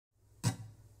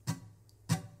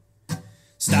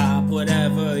Stop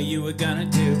whatever you were gonna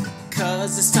do,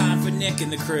 cause it's time for Nick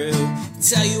and the crew to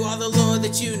tell you all the lore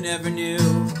that you never knew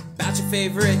about your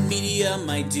favorite media,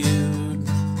 my dude.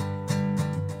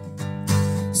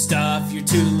 Stuff you're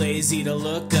too lazy to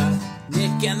look up,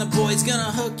 Nick and the boys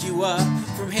gonna hook you up.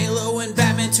 From Halo and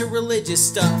Batman to religious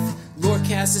stuff,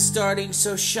 Lorecast is starting,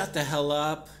 so shut the hell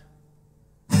up.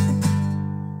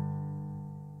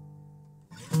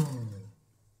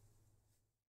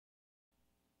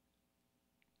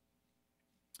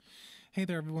 Hey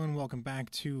there everyone, welcome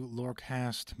back to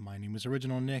Lorecast. My name is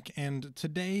Original Nick, and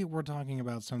today we're talking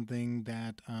about something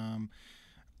that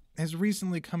has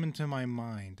recently come into my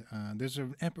mind. There's a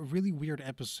really weird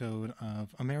episode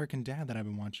of American Dad that I've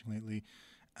been watching lately,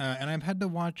 and I've had to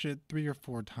watch it 3 or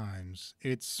 4 times.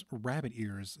 It's Rabbit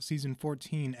Ears, Season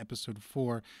 14, Episode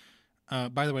 4.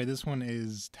 By the way, this one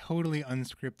is totally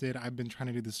unscripted. I've been trying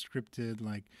to do the scripted,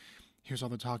 like, here's all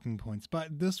the talking points,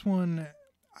 but this one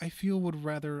I feel would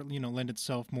rather, lend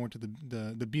itself more to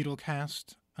the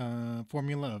Beatlecast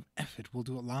formula of F it, we'll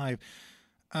do it live.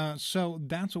 So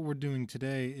that's what we're doing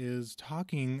today, is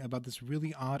talking about this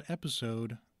really odd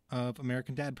episode of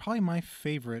American Dad. Probably my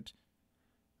favorite,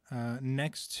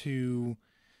 next to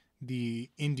the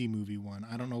indie movie one.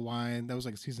 I don't know why. That was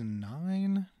like season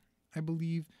 9, I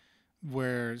believe,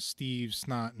 where Steve,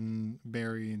 Snot, and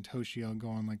Barry and Toshio go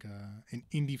on like an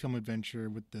indie film adventure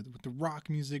with the rock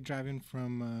music, driving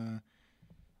from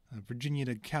Virginia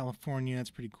to California.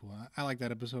 It's pretty cool. I like that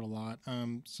episode a lot.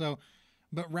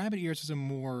 But Rabbit Ears is a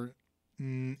more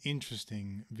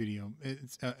interesting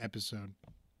episode.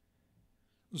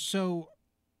 So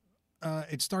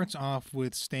it starts off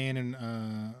with Stan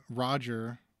and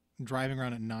Roger driving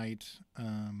around at night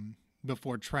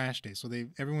before trash day. So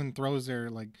everyone throws their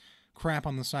like crap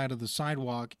on the side of the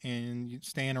sidewalk, and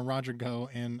Stan and Roger go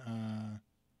and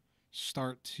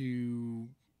start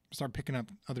picking up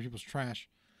other people's trash.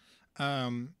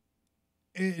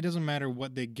 It doesn't matter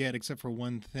what they get except for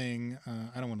one thing.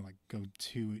 I don't want to like go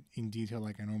too in detail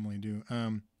like I normally do.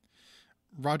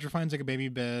 Roger finds like a baby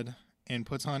bed and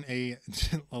puts on a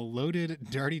loaded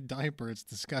dirty diaper. It's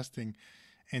disgusting.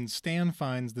 And Stan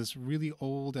finds this really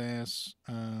old ass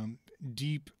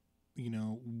deep,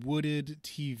 wooded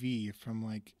TV from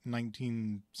like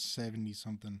 1970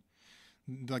 something,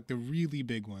 like the really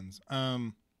big ones.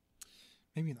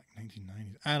 Maybe like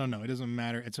 1990s. I don't know. It doesn't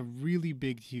matter. It's a really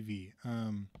big TV.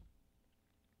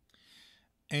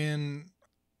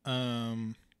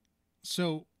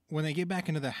 So when they get back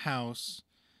into the house,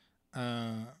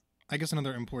 I guess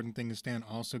another important thing is Stan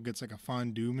also gets like a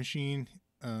fondue machine.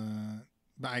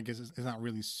 But I guess it's not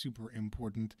really super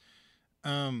important.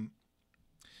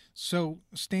 So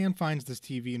Stan finds this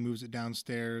TV and moves it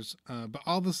downstairs. But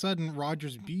all of a sudden,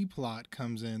 Roger's B plot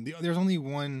comes in. There's only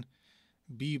one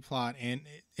B plot, and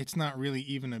it's not really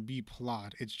even a B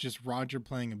plot. It's just Roger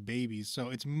playing a baby. So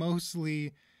it's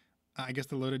mostly, I guess,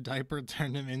 the loaded diaper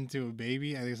turned him into a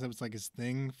baby. I guess that was like his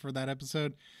thing for that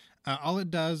episode. All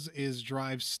it does is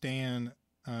drive Stan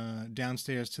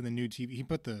downstairs to the new TV. He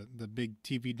put the big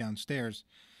TV downstairs.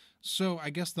 So I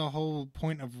guess the whole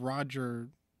point of Roger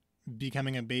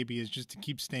becoming a baby is just to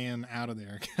keep Stan out of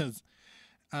there, because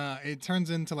it turns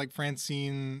into like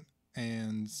Francine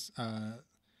and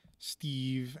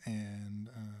Steve and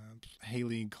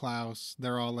Haley, Klaus.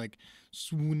 They're all like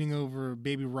swooning over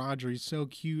baby Roger. He's so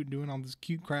cute, doing all this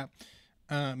cute crap.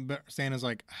 But Stan is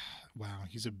like, wow,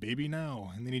 he's a baby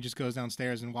now. And then he just goes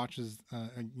downstairs and watches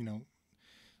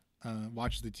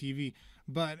watches the TV.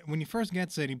 But when he first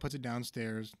gets it, he puts it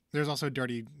downstairs. There's also a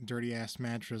dirty ass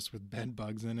mattress with bed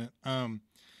bugs in it.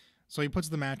 So he puts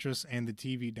the mattress and the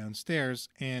TV downstairs,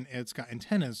 and it's got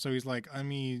antennas. So he's like,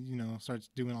 starts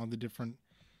doing all the different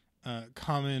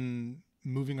common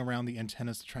moving around the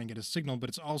antennas to try and get a signal, but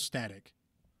it's all static.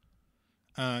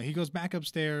 He goes back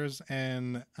upstairs,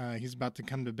 and he's about to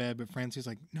come to bed, but Francie's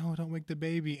like, no, don't wake the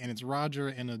baby. And it's Roger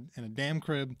in a damn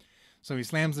crib. So he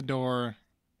slams the door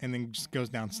and then just goes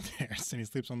downstairs, and he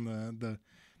sleeps on the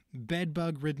bed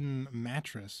bug ridden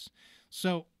mattress.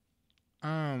 So,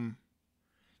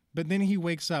 but then he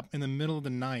wakes up in the middle of the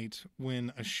night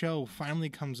when a show finally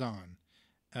comes on.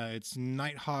 It's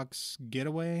Nighthawk's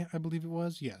Getaway, I believe it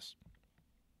was. Yes.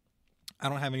 I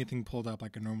don't have anything pulled up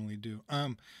like I normally do.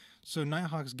 So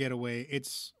Nighthawk's Getaway,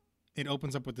 it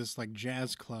opens up with this like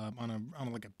jazz club on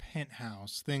like a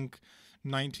penthouse. Think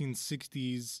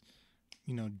 1960s,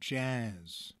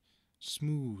 jazz,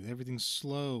 smooth, everything's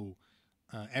slow.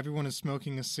 Everyone is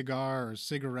smoking a cigar or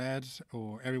cigarette,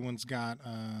 or everyone's got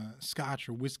scotch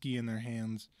or whiskey in their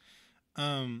hands.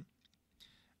 And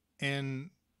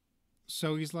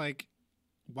so he's like,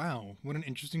 wow, what an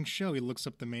interesting show. He looks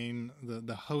up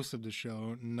the host of the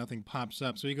show, nothing pops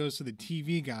up. So he goes to the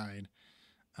TV guide,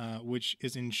 which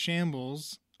is in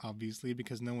shambles, obviously,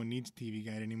 because no one needs a TV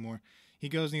guide anymore. He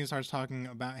goes and he starts talking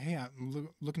about, hey, I'm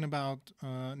looking about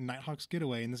Nighthawk's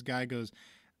Getaway. And this guy goes,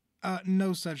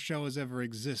 no such show has ever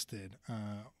existed.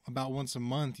 About once a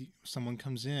month, someone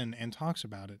comes in and talks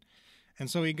about it. And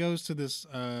so he goes to this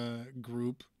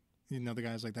group. You know, the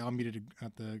guy's like, I'll meet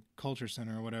at the Culture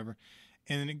Center or whatever.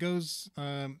 And it goes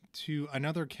to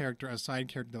another character, a side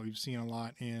character that we've seen a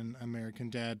lot in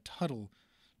American Dad, Tuttle.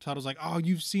 Tuttle's like, oh,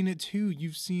 you've seen it too.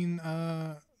 You've seen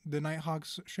the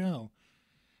Nighthawks show.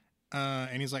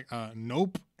 And he's like,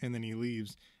 nope. And then he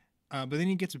leaves. But then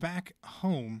he gets back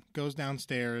home, goes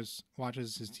downstairs,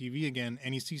 watches his TV again,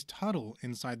 and he sees Tuttle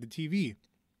inside the TV.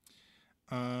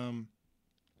 And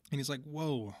he's like,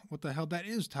 whoa, what the hell? That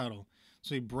is Tuttle.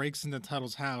 So he breaks into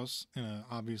Tuttle's house in a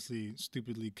obviously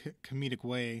stupidly comedic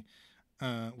way.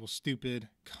 Stupid,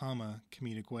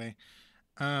 comedic way.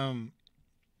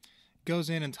 Goes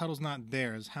in and Tuttle's not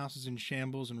there. His house is in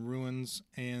shambles and ruins,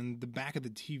 and the back of the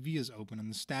TV is open,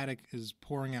 and the static is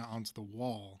pouring out onto the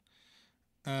wall.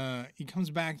 He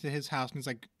comes back to his house, and he's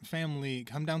like, family,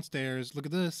 come downstairs, look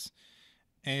at this.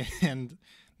 And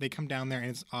they come down there,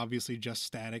 and it's obviously just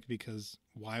static, because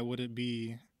why would it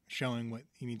be showing what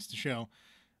he needs to show?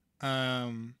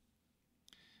 Then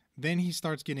he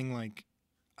starts getting, like,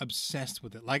 obsessed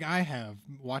with it. Like I have,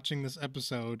 watching this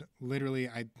episode, literally,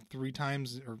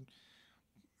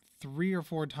 3 or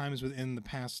 4 times within the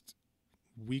past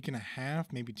week and a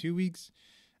half, maybe 2 weeks.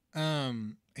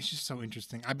 It's just so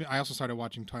interesting. I also started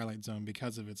watching Twilight Zone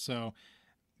because of it, so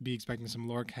be expecting some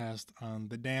Lorecast on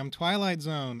the damn Twilight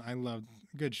Zone. I love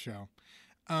good show.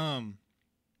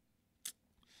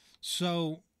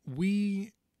 So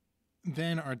we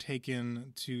then are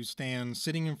taken to Stan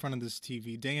sitting in front of this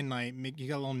TV day and night. He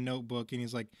got a little notebook, and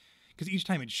he's like, because each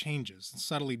time it changes, it's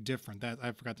subtly different. That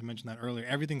I forgot to mention that earlier.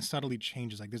 Everything subtly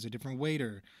changes. Like there's a different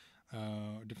waiter,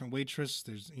 a different waitress.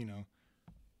 There's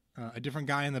a different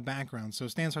guy in the background. So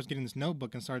Stan starts getting this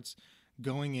notebook and starts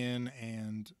going in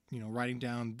and writing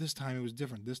down, this time it was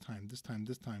different, this time,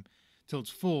 till it's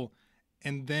full.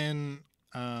 And then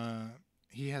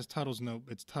he has it's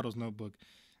Tuttle's notebook,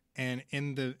 and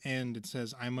in the end it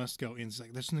says, I must go in. It's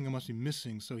like, there's something I must be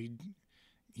missing, so he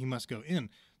must go in.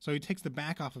 So he takes the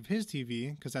back off of his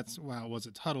TV, because that's, it was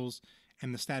at Tuttle's,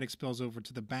 and the static spills over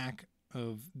to the back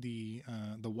of the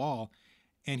wall,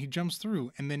 and he jumps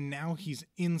through, and then now he's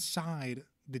inside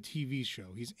the TV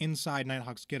show. He's inside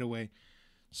Nighthawk's Getaway.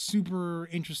 Super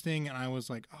interesting, and I was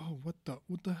like, oh, what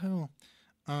the hell?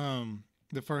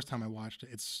 The first time I watched it,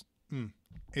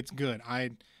 it's good.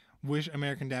 I wish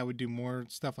American Dad would do more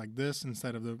stuff like this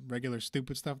instead of the regular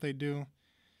stupid stuff they do.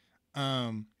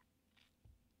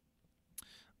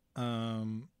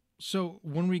 So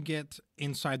when we get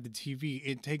inside the TV,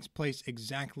 it takes place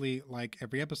exactly like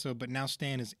every episode, but now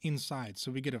Stan is inside.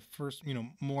 So we get a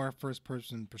more first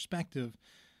person perspective,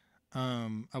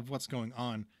 of what's going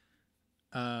on.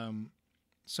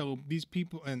 So these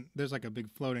people, and there's like a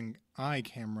big floating eye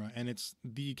camera, and it's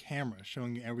the camera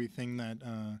showing you everything that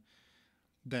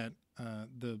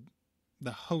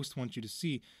the host wants you to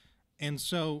see. And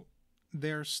so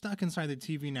they're stuck inside the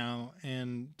TV now,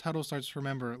 and Tuttle starts to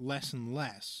remember less and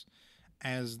less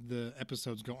as the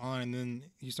episodes go on. And then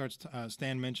he starts to,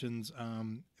 Stan mentions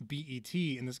BET,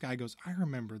 and this guy goes, I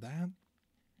remember that.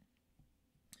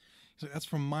 He's like, that's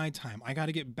from my time. I got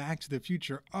to get Back to the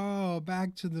Future. Oh,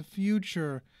 Back to the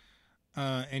Future.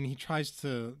 And he tries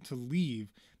to leave.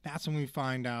 That's when we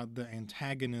find out the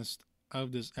antagonist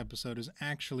of this episode is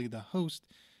actually the host.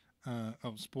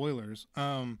 Spoilers.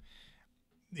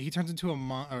 He turns into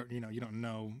or you don't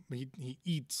know, but he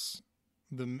eats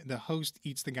the host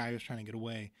eats the guy who's trying to get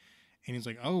away, and he's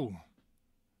like, oh,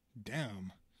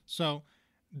 damn. So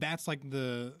that's like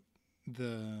the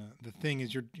thing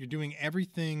is you're doing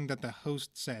everything that the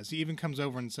host says. He even comes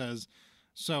over and says,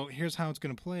 so here's how it's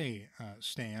gonna play,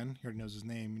 Stan. He already knows his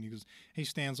name, and he goes, hey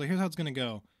Stan, so here's how it's gonna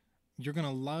go. You're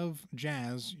gonna love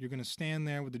jazz. You're gonna stand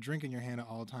there with a drink in your hand at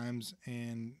all times,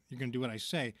 and you're gonna do what I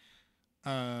say.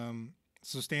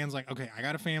 So Stan's like, okay, I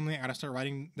got a family. I got to start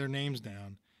writing their names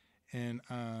down. And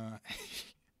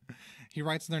he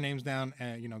writes their names down,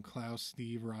 Klaus,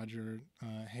 Steve, Roger,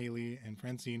 Haley, and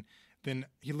Francine. Then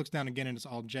he looks down again, and it's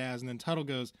all jazz. And then Tuttle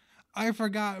goes, I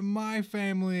forgot my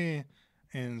family.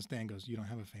 And Stan goes, you don't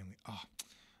have a family.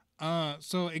 Oh.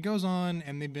 So it goes on,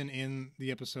 and they've been in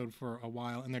the episode for a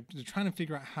while, and they're trying to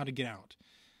figure out how to get out.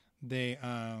 They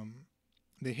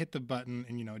hit the button,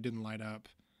 and, it didn't light up.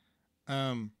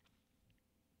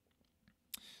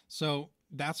 So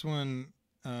that's when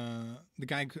the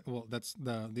guy, well, that's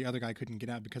the other guy couldn't get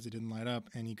out because it didn't light up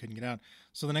and he couldn't get out.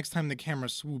 So the next time the camera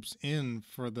swoops in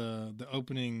for the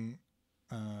opening,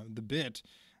 the bit,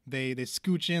 they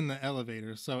scooch in the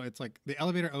elevator. So it's like the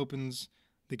elevator opens,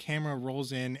 the camera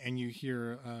rolls in, and you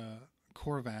hear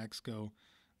Korvax go.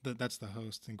 That's the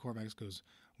host, and Korvax goes,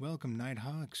 "Welcome,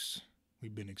 Nighthawks.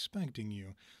 We've been expecting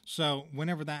you." So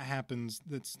whenever that happens,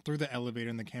 that's through the elevator,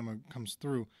 and the camera comes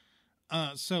through.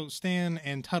 So Stan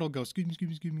and Tuttle go, "Excuse me, excuse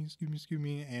me, excuse me, excuse me, excuse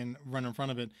me," and run in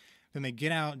front of it. Then they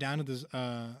get out down to this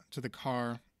to the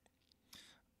car.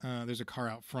 There's a car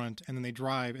out front, and then they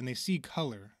drive, and they see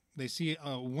color. They see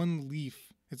one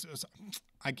leaf. It's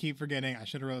I keep forgetting. I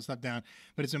should have wrote stuff down,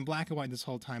 but it's in black and white this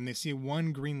whole time. They see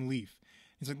one green leaf.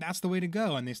 It's like, that's the way to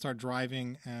go, and they start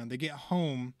driving. And they get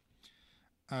home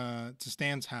to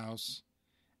Stan's house,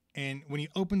 and when he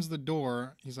opens the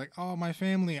door, he's like, "Oh, my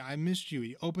family, I missed you."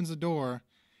 He opens the door,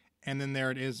 and then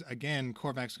there it is again.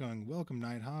 Korvax going, "Welcome,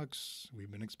 Nighthawks. We've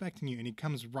been expecting you." And he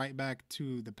comes right back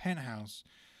to the penthouse.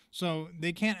 So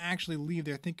they can't actually leave.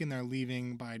 They're thinking they're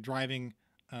leaving by driving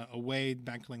away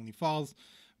back to Langley Falls,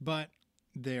 but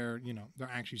they're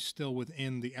actually still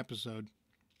within the episode.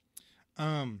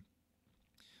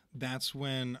 That's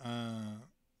when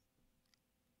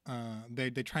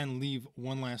they try and leave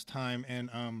one last time,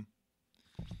 and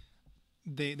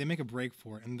they make a break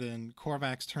for it, and then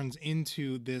Korvax turns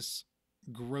into this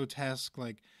grotesque,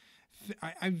 like,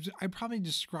 I probably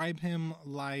describe him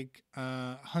like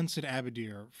Hunted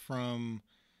Abadir from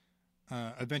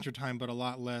Adventure Time, but a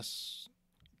lot less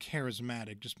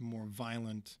charismatic, just more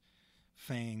violent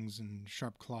fangs and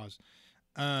sharp claws.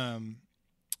 And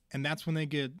that's when they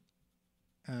get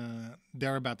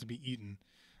they're about to be eaten.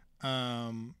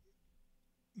 But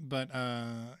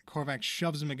Korvax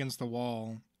shoves him against the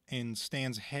wall, and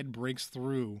Stan's head breaks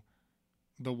through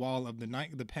the wall of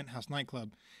the penthouse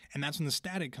nightclub, and that's when the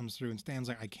static comes through, and Stan's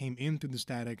like, "I came in through the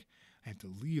static, I have to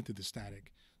leave through the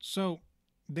static." So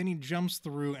then he jumps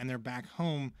through, and they're back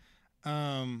home.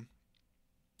 Well,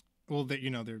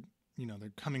 they're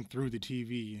coming through the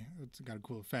TV. It's got a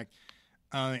cool effect.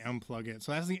 They unplug it.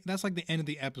 So that's like the end of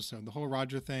the episode. The whole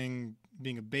Roger thing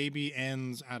being a baby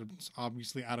ends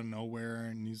obviously out of nowhere,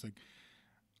 and he's like,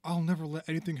 "I'll never let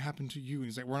anything happen to you." And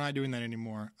he's like, "We're not doing that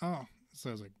anymore." Oh, so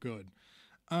I was like, good.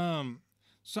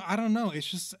 So I don't know. It's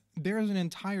just, there's an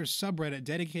entire subreddit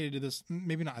dedicated to this.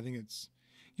 Maybe not. I think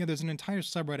there's an entire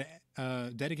subreddit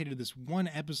dedicated to this one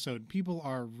episode. People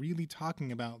are really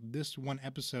talking about this one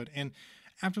episode. And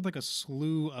after like a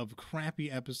slew of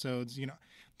crappy episodes,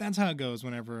 that's how it goes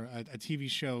whenever a TV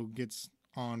show gets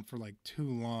on for like too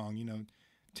long.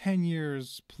 10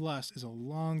 years plus is a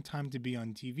long time to be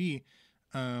on TV.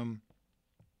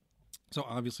 So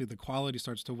obviously the quality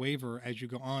starts to waver as you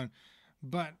go on.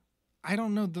 But I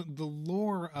don't know, the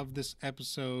lore of this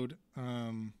episode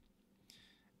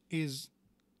is,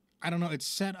 I don't know, it's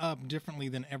set up differently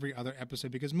than every other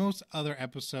episode, because most other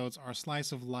episodes are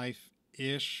slice of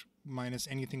life-ish, minus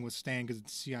anything with Stan, because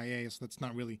it's CIA, so that's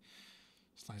not really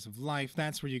slice of life.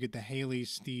 That's where you get the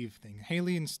Haley-Steve thing.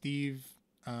 Haley and Steve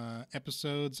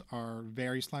episodes are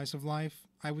very slice of life,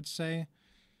 I would say.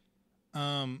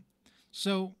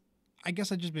 So I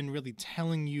guess I've just been really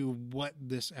telling you what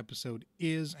this episode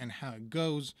is and how it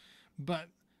goes. But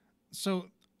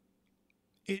so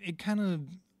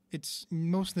it's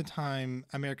most of the time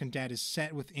American Dad is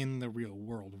set within the real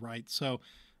world, right? So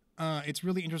it's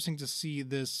really interesting to see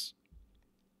this.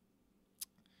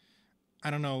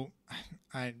 I don't know.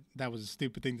 That was a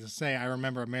stupid thing to say. I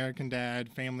remember American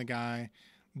Dad, Family Guy.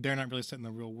 They're not really set in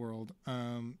the real world.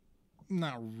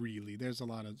 Not really. There's a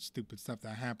lot of stupid stuff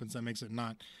that happens that makes it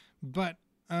not. But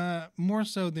more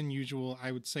so than usual,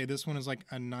 I would say this one is like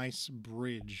a nice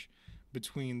bridge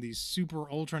between these super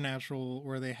ultra natural,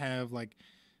 where they have like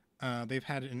they've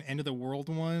had an end of the world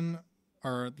one,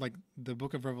 or like the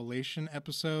Book of Revelation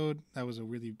episode. That was a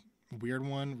really weird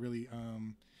one. Really,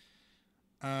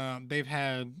 they've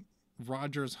had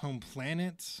Roger's home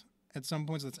planet at some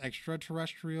points. That's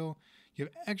extraterrestrial. You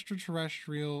have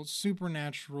extraterrestrial,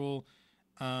 supernatural,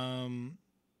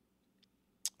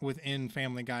 within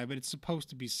Family Guy, but it's supposed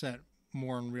to be set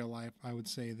more in real life, I would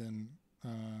say, than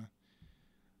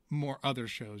more other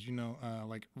shows.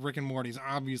 Like Rick and Morty's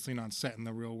obviously not set in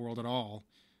the real world at all,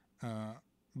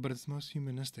 but it's most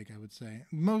humanistic, I would say.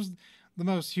 The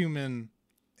most human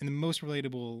and the most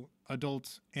relatable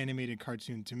adult animated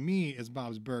cartoon to me is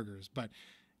Bob's Burgers, but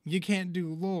you can't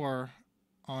do lore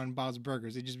on Bob's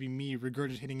Burgers. It'd just be me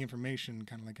regurgitating information,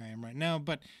 kind of like I am right now,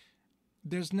 but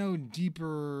there's no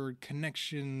deeper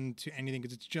connection to anything,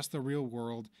 because it's just the real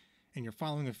world, and you're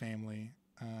following a family,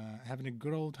 having a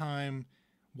good old time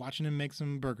watching him make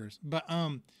some burgers. But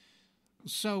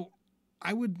so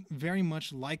I would very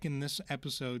much liken this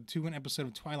episode to an episode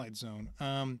of Twilight Zone.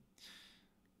 I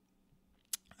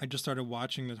just started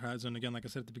watching the Twilight Zone again, like I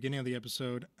said at the beginning of the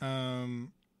episode,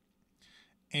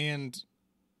 and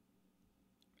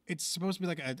it's supposed to be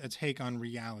like a take on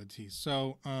reality.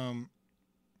 So,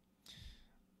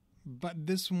 but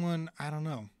this one, I don't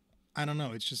know.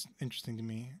 It's just interesting to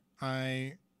me.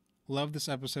 I love this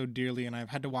episode dearly, and I've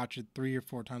had to watch it 3 or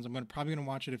 4 times. I'm probably gonna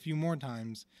watch it a few more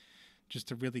times just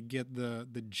to really get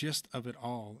the gist of it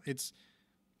all. It's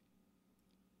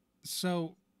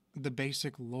so the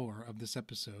basic lore of this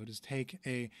episode is take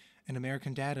an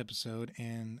American Dad episode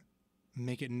and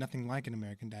make it nothing like an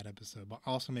American Dad episode, but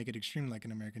also make it extremely like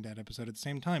an American Dad episode at the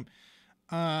same time.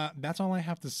 That's all I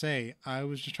have to say. I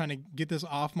was just trying to get this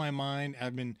off my mind.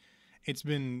 It's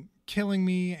been killing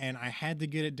me, and I had to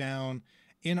get it down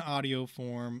in audio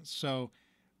form. So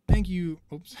thank you.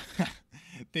 Oops.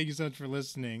 Thank you so much for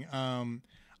listening.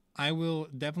 I will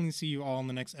definitely see you all in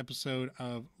the next episode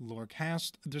of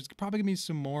Lorecast. There's probably going to be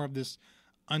some more of this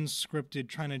unscripted,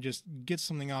 trying to just get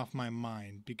something off my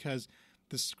mind, because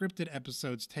the scripted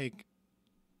episodes take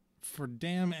for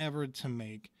damn ever to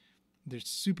make. They're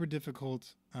super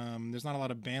difficult. There's not a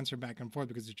lot of banter back and forth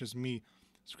because it's just me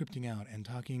scripting out and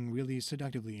talking really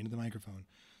seductively into the microphone.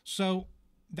 So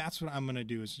that's what I'm going to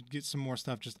do, is get some more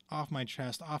stuff just off my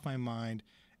chest, off my mind,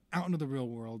 out into the real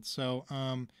world. So,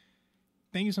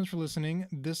 thank you so much for listening.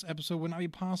 This episode would not be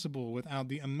possible without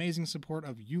the amazing support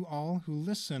of you all who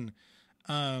listen.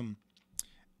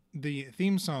 The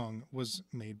theme song was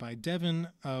made by Devin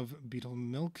of Beetle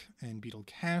Milk and Beetle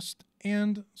Cast,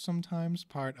 and sometimes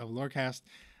part of Lorecast.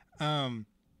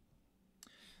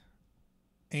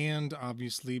 And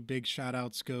obviously, big shout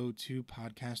outs go to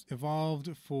Podcast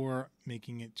Evolved for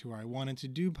making it to where I wanted to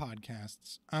do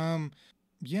podcasts.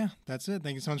 Yeah, that's it.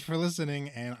 Thank you so much for listening,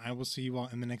 and I will see you all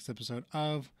in the next episode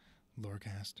of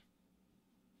Lorecast.